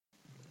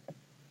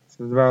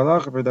So the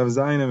Halacha for Daf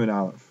Zayin and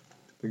Aleph.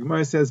 The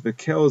Gemara says,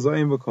 "V'kel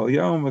Zayin v'kol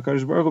Yom."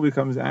 HaKadosh Baruch Hu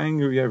becomes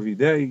angry every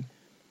day.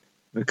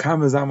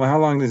 V'kam Zama. How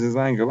long does his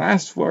anger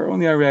last for?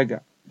 Only a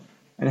rega.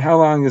 And how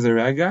long is a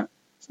rega?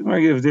 So the Gemara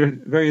gives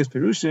various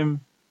perushim.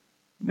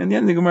 And in the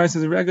end, the Gemara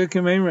says, "Rega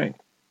k'meimrei."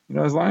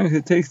 As long as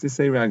it takes to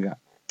say rega.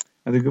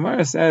 And the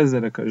Gemara says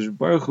that HaKadosh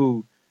Baruch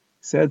Hu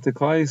said to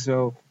Klal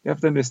Yisrael, you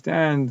have to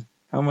understand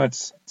how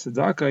much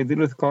tzedakah I did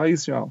with Klal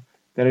Yisrael,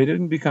 that I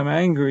didn't become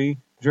angry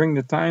during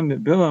the time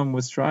that Bilam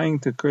was trying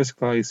to curse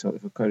Klal Yisrael.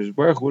 If HaKadosh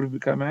Baruch Hu would have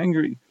become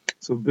angry,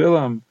 so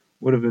Bilam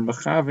would have been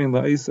Mechavin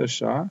La'isa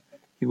Shah,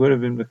 he would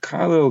have been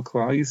Mekalil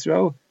Klal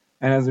Yisrael,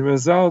 and as a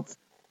result,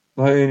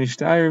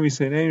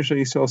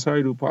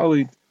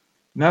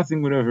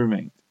 nothing would have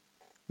remained.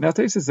 Now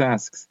Taisus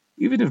asks,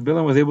 even if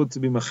Bilam was able to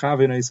be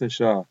Mechavin La'isa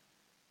Shah,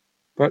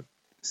 but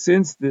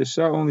since the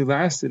Shah only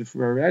lasted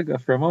for a rega,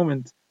 for a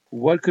moment,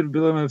 what could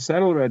Bilam have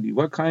said already?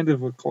 What kind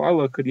of a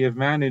klala could he have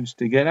managed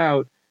to get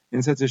out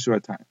in such a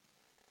short time?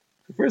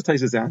 The first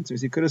Taisus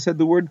answers, he could have said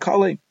the word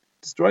kale,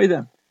 destroy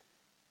them.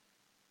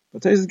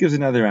 But Taisus gives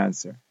another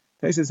answer.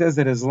 Taisus says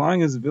that as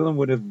long as Bilam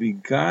would have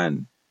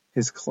begun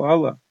his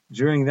klala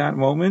during that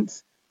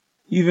moment,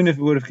 even if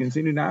it would have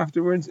continued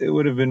afterwards, it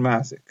would have been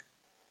masik.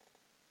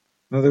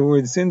 In other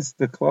words, since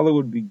the klala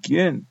would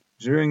begin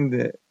during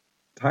the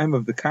time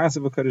of the kas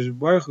of HaKadosh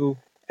Baruch Hu,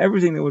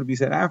 everything that would be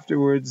said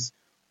afterwards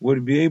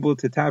would be able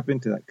to tap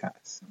into that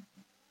kas.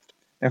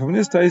 Now from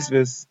this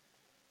Taisvis,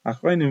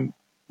 Achronim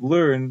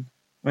learn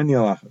many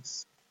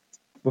halachas.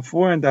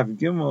 Before in Daf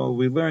Gimel,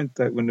 we learned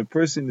that when a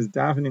person is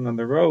davening on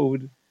the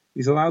road,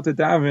 he's allowed to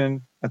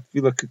daven at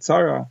Tefillah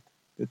Kitzara,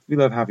 the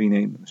Tefillah of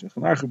Havineinu.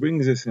 Shulchan Aruch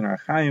brings this in our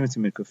Chaim, it's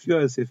in Kuf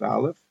Yod, Sif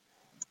Aleph,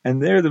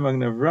 and there the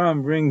Magen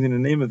Avraham brings in the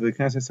name of the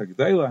Knesset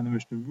Sagdaila, and the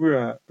Mishnah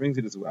Berurah brings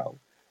it as well,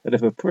 that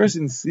if a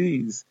person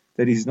sees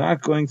that he's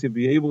not going to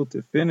be able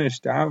to finish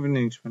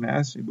davening Shemona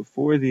Esrei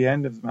before the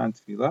end of Zman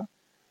Tefillah,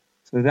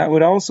 so that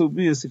would also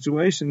be a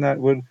situation that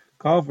would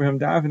call for him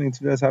davening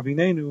Tefillas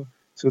Havineinu,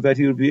 so that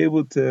he would be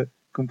able to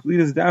complete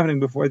his davening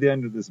before the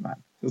end of the Zman.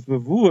 So it's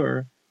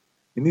mavur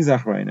in these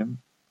Achrayim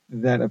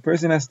that a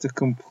person has to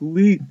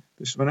complete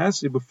the Shemona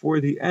Esrei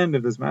before the end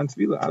of the Zman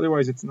Tefillah,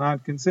 otherwise it's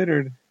not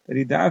considered that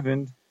he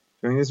davened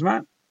during the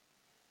Zman.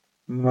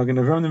 Magen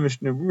Avraham the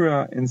Mishnah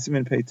Berurah in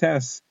Siman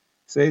Peites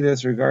say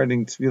this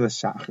regarding Tefillah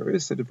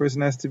Shacharis, that the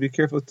person has to be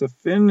careful to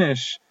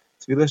finish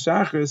Tefillah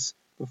Shacharis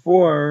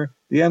before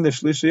the end of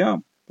Shlish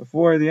Yom,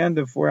 before the end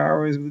of 4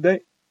 hours of the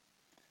day.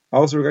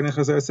 Also regarding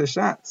Chazar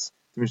Seshatz,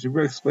 the Mishnah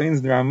Berurah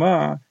explains the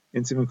Ramah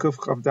in Siman Kuf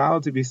Chav Dal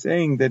to be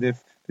saying that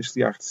if the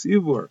Shliach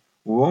Tzibur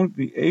won't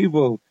be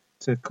able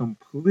to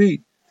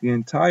complete the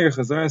entire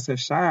Chazar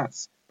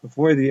Seshatz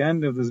before the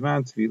end of the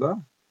Zman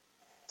Tefillah,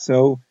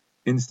 so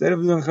instead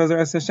of doing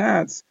Chazar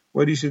Seshatz,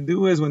 what he should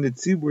do is when the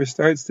Tzibur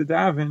starts to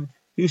daven,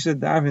 he should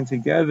daven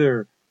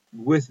together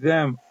with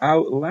them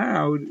out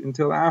loud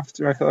until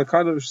after Akel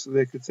HaKadosh so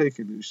they could say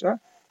Kedusha,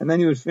 and then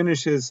he would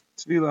finish his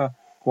Tefillah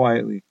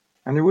quietly.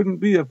 And there wouldn't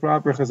be a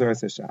proper Chazar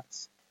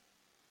Seshatz.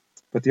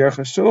 But the Aruch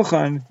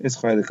HaShulchan is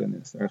chaylik on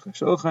this. The Aruch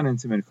HaShulchan in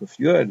Siman Kuf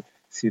Yod,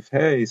 Sif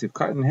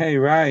Katan Hey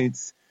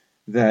writes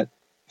that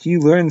he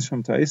learns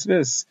from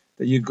Taisvis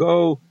that you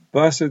go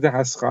Basar de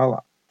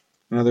Haschala.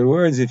 In other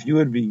words, if you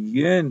would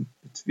begin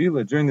the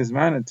Tefillah during the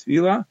Zman of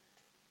Tefillah,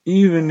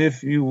 even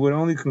if you would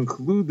only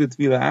conclude the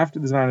Tefillah after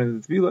the Zman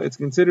of the Tefillah, it's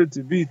considered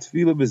to be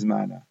Tefillah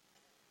Bizmana.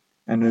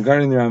 And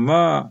regarding the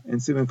Ramah in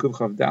Siman Kuf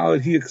Chav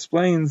Dalet, he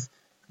explains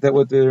that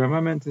what the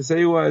Ramah meant to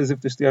say was, if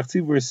the Shliach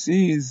Tzibur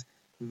sees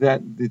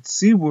that the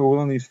Tzibur will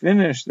only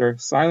finish their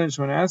silent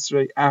Shemona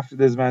Esrei after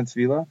the Zman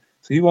Tefillah,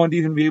 so he won't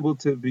even be able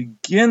to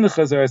begin the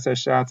Chazar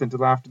Seshat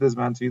until after the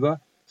Zman Tefillah,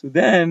 so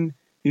then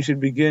he should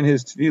begin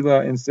his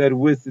Tefillah instead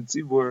with the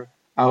Tzibur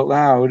out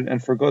loud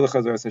and forgo the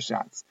Chazar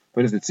Seshatz.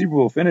 But if the Tzibur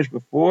will finish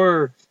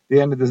before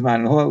the end of the Zman,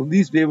 and he'll at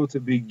least be able to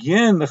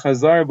begin the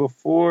Chazar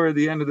before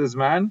the end of the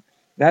Zman,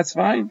 that's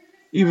fine,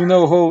 even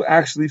though he'll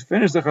actually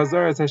finish the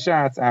Chazar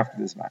Seshatz after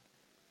the Zman.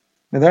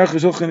 Now the Aruch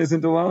HaShulchan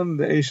isn't alone.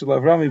 The Eish of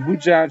Avrami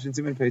Bujaj and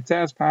Siman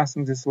Peites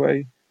passing this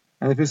way,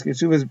 and the Piskei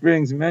Teshuvos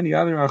brings many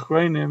other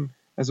Achronim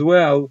as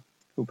well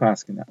who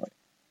pass in that way.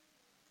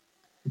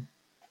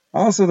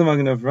 Also, the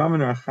Magen Avraham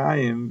and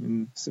Archaim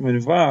in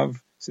Siman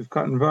Vav,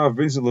 Sivkat and Vav,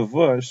 brings a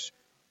Lavush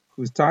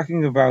who's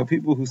talking about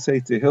people who say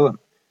Tehillim.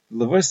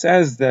 The Lavush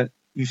says that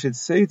you should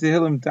say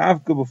Tehillim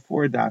davka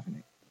before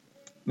davening.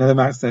 Now the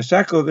Master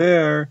Shekel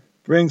there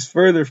brings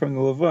further from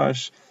the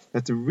Lavush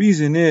that the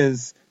reason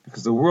is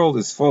because the world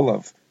is full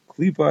of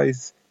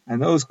klipais,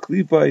 and those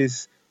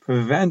klipais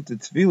prevent the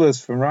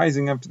tefillas from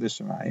rising up to the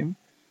Shemayim.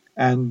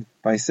 And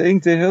by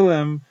saying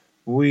Tehillim,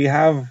 we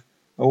have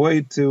a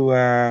way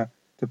to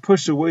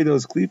push away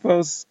those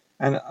klipos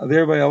and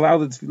thereby allow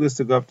the tefillas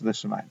to go up to the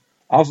Shemayim.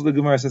 Also, the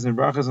Gemara says in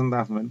Berachos and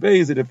Daf Lamed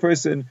Beis that a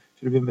person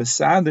should have been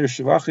mesader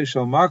shvachi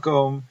shel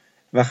makom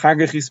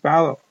v'chagach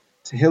yispalo.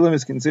 Tehillim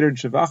is considered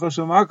shvacha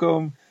shel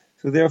makom,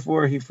 so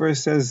therefore he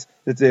first says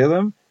the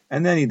Tehillim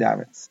and then he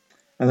davens.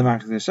 And the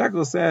Master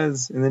Shekel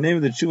says in the name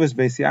of the Teshuvos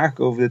Beis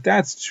Yaakov that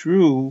that's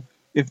true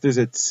if there's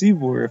a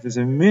tzibur, if there's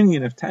a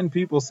minyan of 10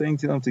 people saying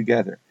Tehillim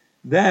together,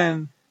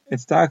 then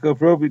it's taka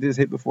appropriate to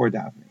say before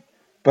davening.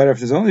 But if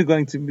there's only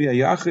going to be a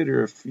yachid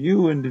or a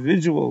few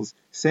individuals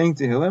saying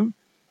Tehillim,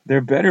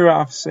 they're better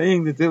off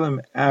saying the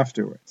Tehillim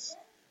afterwards.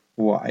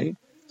 Why?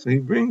 So he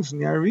brings from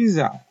the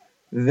Arizal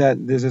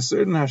that there's a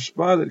certain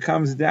hashpah that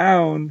comes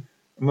down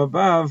from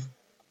above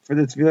for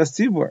the Tfilas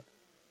Tzibur.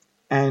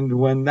 And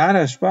when that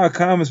hashpah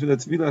comes for the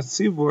Tfilas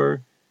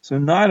Tzibur, so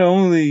not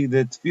only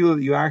the tefillah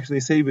that you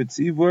actually say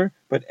b'tzibur,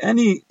 but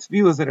any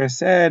tefillahs that are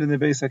said in the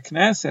Beis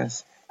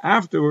HaKnesses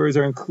afterwards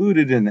are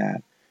included in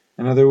that.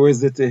 In other words,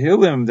 the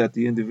tehillim that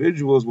the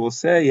individuals will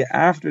say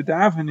after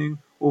davening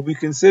will be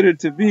considered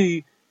to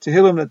be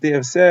tehillim that they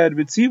have said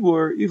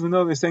b'tzibur, even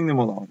though they're saying them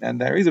alone. And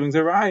there is a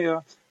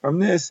raya from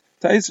this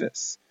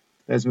taisvis.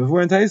 As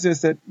before in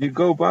taisvis that you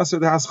go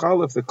basar the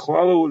haschal, if the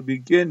klala would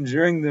begin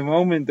during the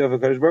moment of a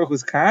Kadosh Baruch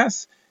Hu's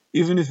kas,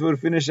 even if it would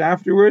finish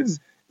afterwards,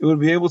 it would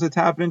be able to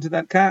tap into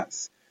that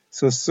kas.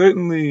 So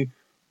certainly,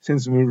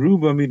 since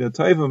meruba mida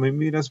toiva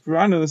midas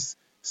piranus,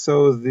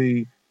 so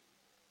the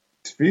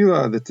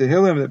tefillah, the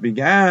tehillim that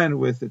began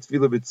with the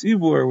tefillah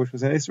b'tzibur, which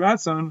was an Eis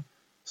Ratzon,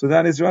 so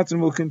that Eis Ratzon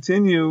will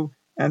continue,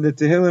 and the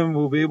tehillim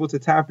will be able to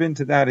tap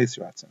into that Eis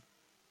Ratzon.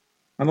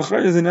 And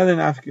there's another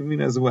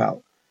nafkamina as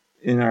well.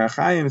 In our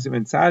Chaim,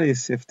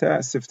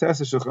 Siftas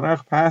Shulchan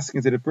Aruch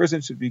paskins that a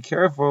person should be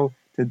careful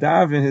to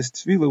daven his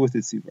tefillah with the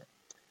tzibur.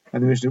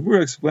 And the Mishnah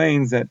Berurah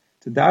explains that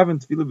to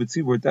daven tefillah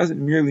b'tzibur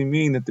doesn't merely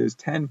mean that there's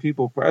 10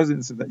 people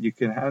present so that you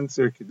can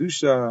answer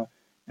kedusha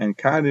and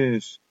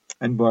kaddish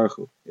and baruch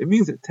Hu. It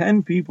means that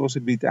 10 people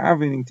should be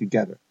davening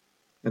together.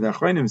 And the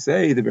Achronim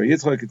say, the Ber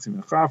Yitzchak and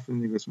Simon Chaf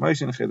and Nigros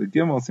Moshe and Chelik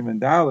Gimel Simon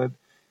Dalet,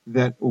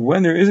 that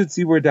when there is a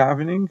tzibur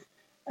davening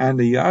and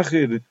the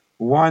yachid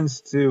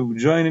wants to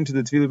join into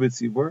the tefillah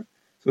b'tzibur,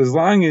 so as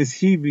long as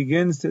he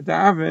begins to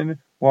daven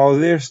while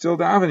they're still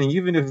davening,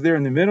 even if they're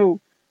in the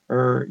middle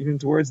or even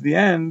towards the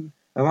end,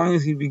 as long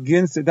as he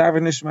begins to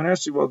daven Nishman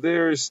Rashi while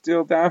they're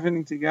still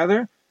davening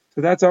together,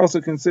 so that's also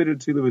considered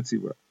tefillah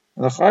b'tzibur.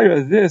 And the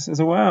chayra, this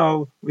as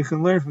well, we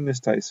can learn from this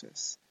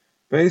taisvis,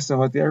 based on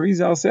what the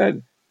Arizal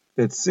said,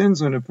 that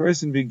since when a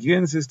person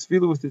begins his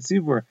tefillah with the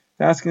tzibur,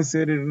 that's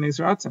considered an Eis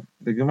Ratzon.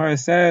 The Gemara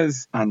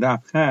says on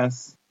Daf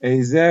Ches,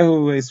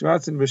 Eizehu Eis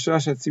Ratzon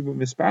b'shash hatzibur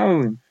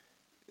mispalalim.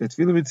 The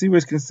tefillah b'tzibur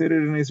is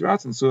considered an Eis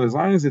Ratzon. So as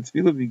long as the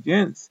tefillah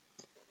begins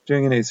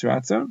during an Eis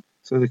Ratzon,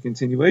 so the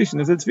continuation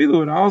of the tefillah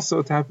would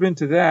also tap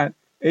into that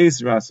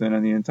Eis Ratzon,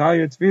 and the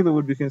entire tefillah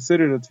would be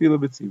considered a tefillah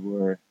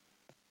b'tzibur.